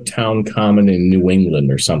public town common in New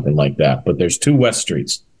England or something like that. But there's two West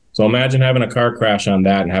Streets. So imagine having a car crash on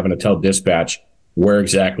that and having to tell dispatch where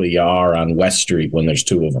exactly you are on West Street when there's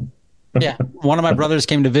two of them. Yeah. One of my brothers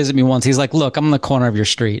came to visit me once. He's like, look, I'm in the corner of your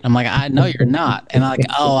street. I'm like, I know you're not. And I'm like,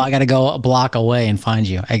 oh, I got to go a block away and find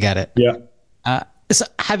you. I get it. Yeah. So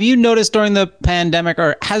have you noticed during the pandemic,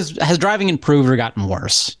 or has driving improved or gotten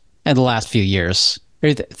worse in the last few years?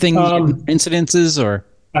 Incidences or?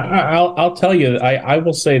 I'll tell you, I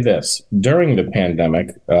will say this. During the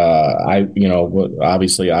pandemic,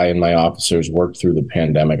 obviously I and my officers worked through the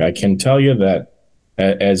pandemic. I can tell you that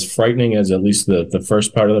as frightening as at least the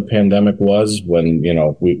first part of the pandemic was, when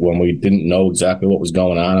we didn't know exactly what was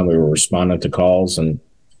going on and we were responding to calls and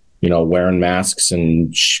wearing masks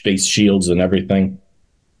and face shields and everything,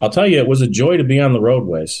 I'll tell you, it was a joy to be on the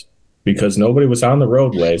roadways because nobody was on the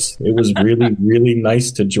roadways. It was really, really nice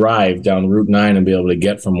to drive down Route 9 and be able to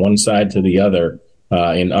get from one side to the other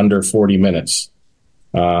in under 40 minutes.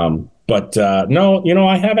 No,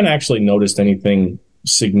 I haven't actually noticed anything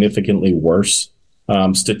significantly worse.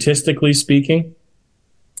 Statistically speaking,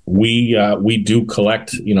 we do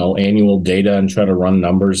collect, annual data and try to run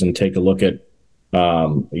numbers and take a look at,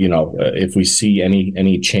 if we see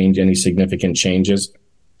any change, any significant changes.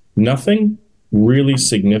 Nothing really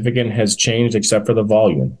significant has changed except for the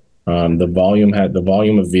volume. The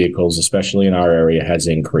volume of vehicles, especially in our area, has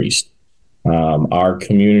increased. Our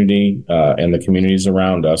community and the communities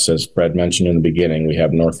around us, as Fred mentioned in the beginning, we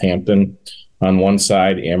have Northampton on one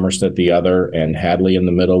side, Amherst at the other, and Hadley in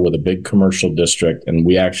the middle with a big commercial district. And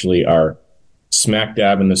we actually are smack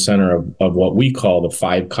dab in the center of what we call the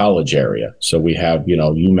 5 college area. So we have,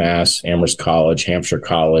 UMass, Amherst College, Hampshire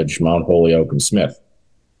College, Mount Holyoke, and Smith.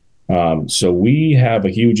 So we have a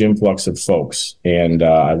huge influx of folks. And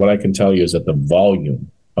what I can tell you is that the volume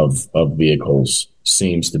of vehicles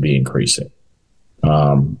seems to be increasing.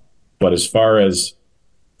 But as far as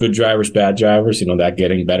good drivers, bad drivers, that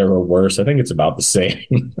getting better or worse, I think it's about the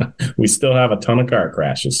same. We still have a ton of car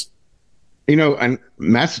crashes. And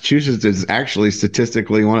Massachusetts is actually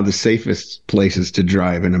statistically one of the safest places to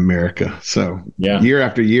drive in America. So year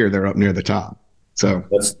after year, they're up near the top. So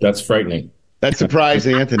that's frightening. That surprised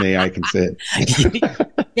Anthony, I can say.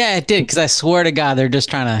 Yeah, it did, because I swear to God, they're just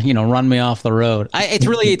trying to, run me off the road.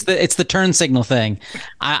 It's the turn signal thing.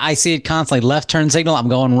 I see it constantly. Left turn signal, I'm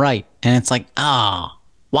going right, and it's like, why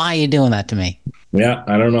are you doing that to me? Yeah,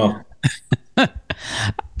 I don't know.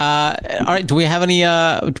 All right. Do we have any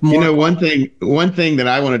more? One thing that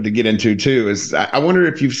I wanted to get into too is I wonder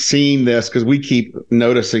if you've seen this, because we keep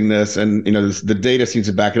noticing this, and the data seems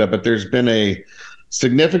to back it up. But there's been a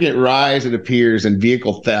significant rise, it appears, in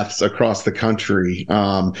vehicle thefts across the country,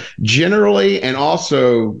 generally, and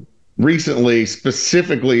also recently,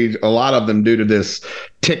 specifically, a lot of them due to this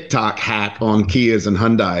TikTok hack on Kias and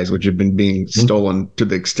Hyundais, which have been being stolen to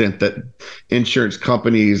the extent that insurance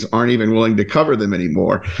companies aren't even willing to cover them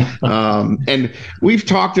anymore. And we've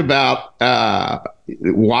talked about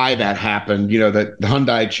why that happened, that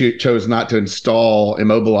Hyundai chose not to install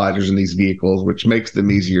immobilizers in these vehicles, which makes them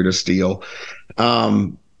easier to steal.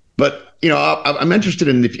 But I'm interested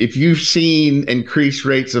in if you've seen increased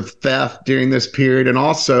rates of theft during this period, and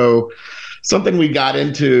also something we got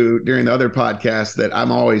into during the other podcast that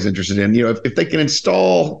I'm always interested in. If they can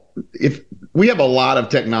install, if we have a lot of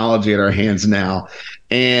technology at our hands now,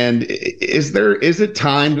 and is it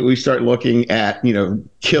time that we start looking at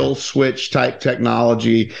kill switch type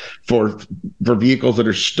technology for vehicles that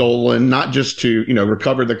are stolen, not just to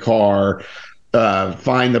recover the car,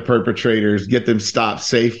 find the perpetrators, get them stopped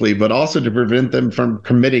safely, but also to prevent them from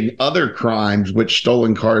committing other crimes, which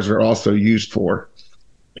stolen cars are also used for?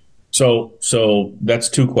 So that's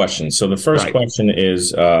 2 questions. So the first question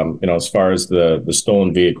is, as far as the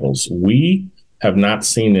stolen vehicles, we have not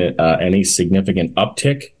seen any significant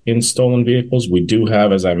uptick in stolen vehicles. We do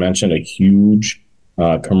have, as I mentioned, a huge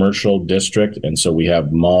commercial district. And so we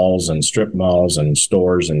have malls and strip malls and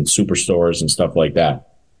stores and superstores and stuff like that.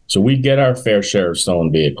 So we get our fair share of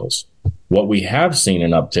stolen vehicles. What we have seen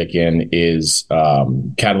an uptick in is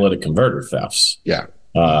catalytic converter thefts. Yeah.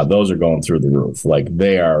 Those are going through the roof. Like,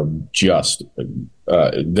 they are just,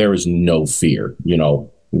 there is no fear.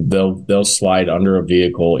 They'll slide under a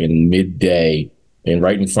vehicle in midday and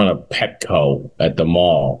right in front of Petco at the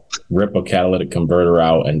mall, rip a catalytic converter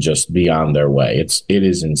out and just be on their way. It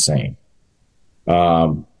is insane.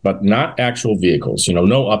 But not actual vehicles, no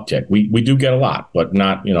uptick. We do get a lot, but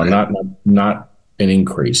not an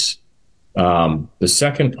increase. The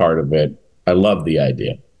second part of it, I love the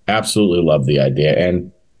idea. Absolutely love the idea.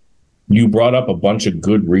 And you brought up a bunch of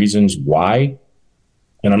good reasons why.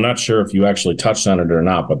 And I'm not sure if you actually touched on it or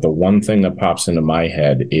not, but the one thing that pops into my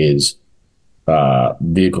head is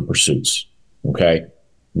vehicle pursuits. Okay.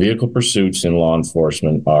 Vehicle pursuits in law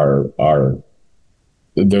enforcement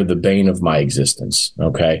they're the bane of my existence.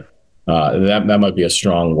 Okay. That might be a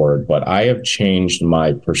strong word, but I have changed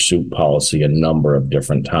my pursuit policy a number of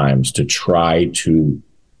different times to try to,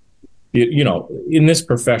 in this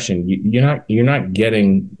profession, you're not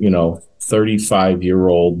getting,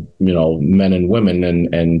 35-year-old, men and women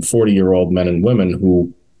and 40-year-old men and women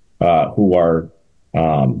who are,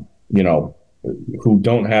 who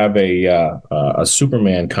don't have a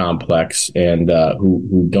Superman complex and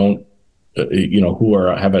who don't, who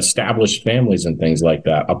have established families and things like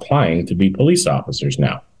that, applying to be police officers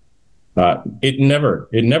now. It never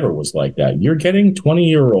was like that. You're getting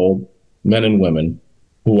 20-year-old men and women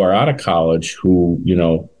who are out of college, who,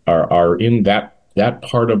 are in that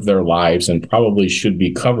part of their lives and probably should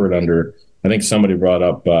be covered under, I think somebody brought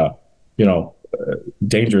up,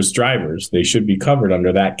 dangerous drivers. They should be covered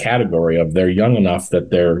under that category of they're young enough that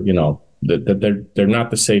they're, that they're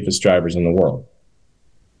not the safest drivers in the world.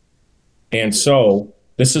 And so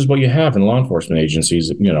this is what you have in law enforcement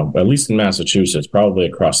agencies, at least in Massachusetts, probably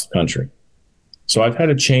across the country. So I've had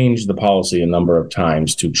to change the policy a number of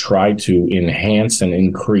times to try to enhance and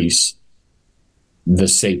increase the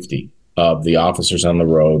safety of the officers on the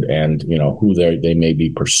road and, who they may be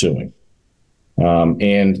pursuing.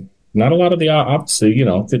 And not a lot of the obviously,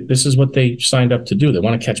 this is what they signed up to do. They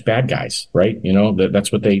want to catch bad guys, right?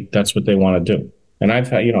 That's what they want to do. And I've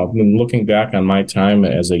had, been looking back on my time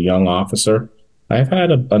as a young officer, I've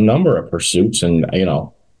had a number of pursuits, and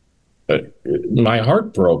my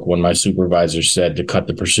heart broke when my supervisor said to cut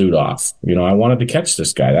the pursuit off. I wanted to catch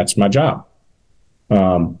this guy. That's my job.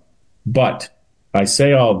 But I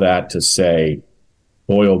say all that to say,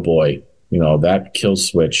 boy, oh boy, that kill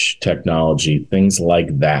switch technology, things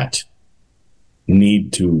like that, we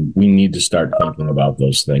need to start thinking about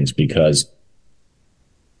those things, because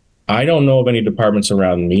I don't know of any departments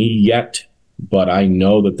around me yet, but I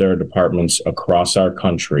know that there are departments across our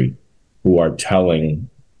country who are telling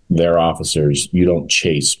their officers, you don't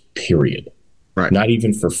chase, period. Right. Not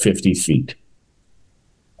even for 50 feet.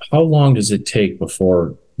 How long does it take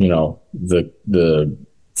before, the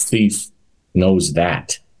thief knows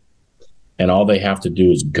that? And all they have to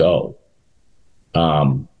do is go.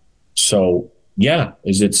 So, yeah,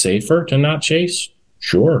 is it safer to not chase?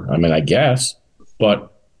 Sure. I mean, I guess. But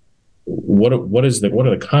what are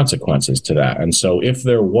the consequences to that? And so if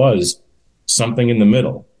there was something in the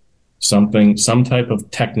middle, some type of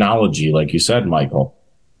technology, like you said, Michael,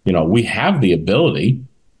 we have the ability.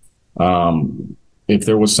 If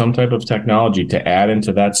there was some type of technology to add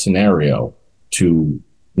into that scenario to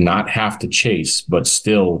not have to chase, but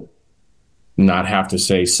still not have to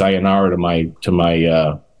say sayonara to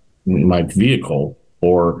my vehicle,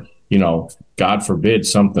 or, God forbid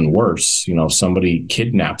something worse, somebody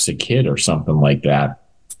kidnaps a kid or something like that.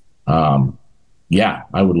 Yeah,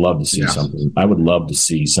 I would love to see something. I would love to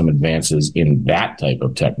see some advances in that type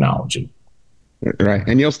of technology. Right.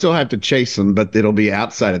 And you'll still have to chase them, but it'll be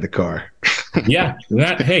outside of the car. Yeah.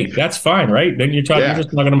 That's fine, right? Then you're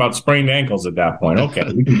just talking about sprained ankles at that point. Okay,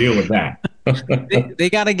 we can deal with that. They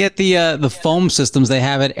got to get the foam systems they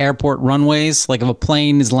have at airport runways. Like if a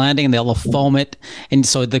plane is landing, they'll foam it, and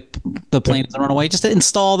so the plane doesn't run away. Just to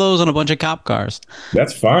install those on a bunch of cop cars.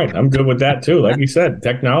 That's fine. I'm good with that too. Like you said,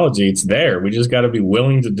 technology, it's there. We just got to be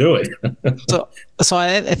willing to do it. So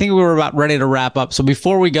I think we were about ready to wrap up. So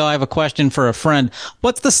before we go, I have a question for a friend.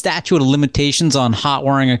 What's the statute of limitations on hot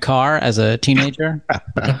wiring a car as a teenager?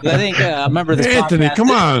 I think I remember this. Anthony, come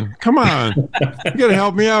on. You got to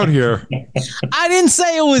help me out here. I didn't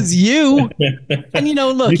say it was you. And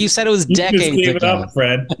look, you said it was decades ago. You just gave it up,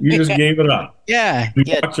 Fred. You just gave it up. Yeah. You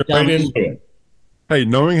walked right into it. Hey,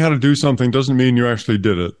 knowing how to do something doesn't mean you actually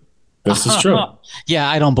did it. This is true. Yeah,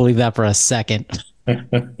 I don't believe that for a second.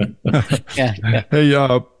 Yeah. Hey,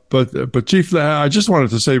 but Chief, I just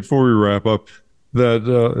wanted to say before we wrap up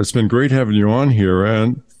that it's been great having you on here,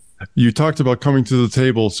 and you talked about coming to the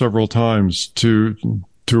table several times to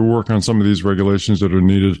work on some of these regulations that are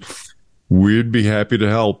needed. We'd be happy to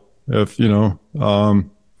help if be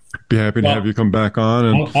happy to have you come back on.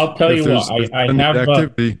 And I'll tell you what, I have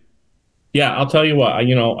activity. I'll tell you what,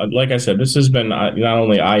 like I said, this has been not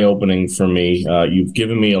only eye-opening for me, you've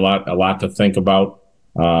given me a lot to think about.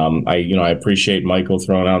 I appreciate Michael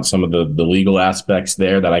throwing out some of the legal aspects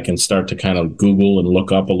there that I can start to kind of Google and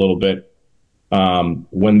look up a little bit.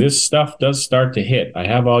 When this stuff does start to hit, I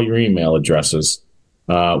have all your email addresses.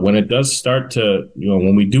 When it does start to,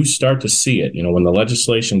 when we do start to see it, when the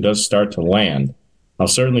legislation does start to land, I'll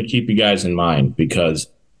certainly keep you guys in mind, because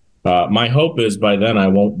my hope is by then I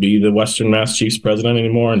won't be the Western Mass Chiefs president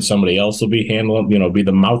anymore, and somebody else will be handling, be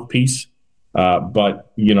the mouthpiece.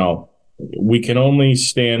 But we can only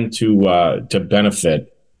stand to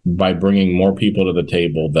benefit by bringing more people to the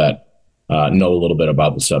table that know a little bit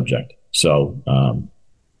about the subject. So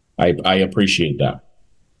I appreciate that.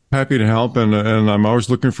 Happy to help, and I'm always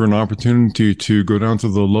looking for an opportunity to go down to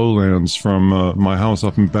the lowlands from my house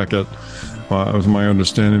up in Beckett. It was my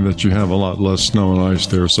understanding that you have a lot less snow and ice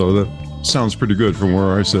there, so that sounds pretty good from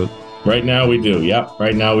where I sit. Right now we do. Yep,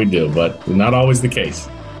 right now we do, but not always the case.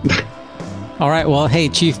 All right. Well, hey,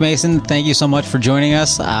 Chief Mason, thank you so much for joining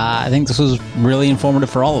us. I think this was really informative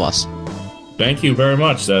for all of us. Thank you very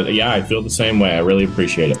much. I feel the same way. I really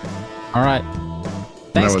appreciate it. All right.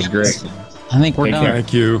 Thanks, that was great. I think we're done.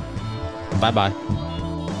 Thank you. Bye-bye.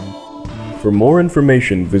 For more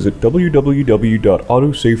information, visit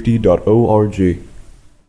www.autosafety.org.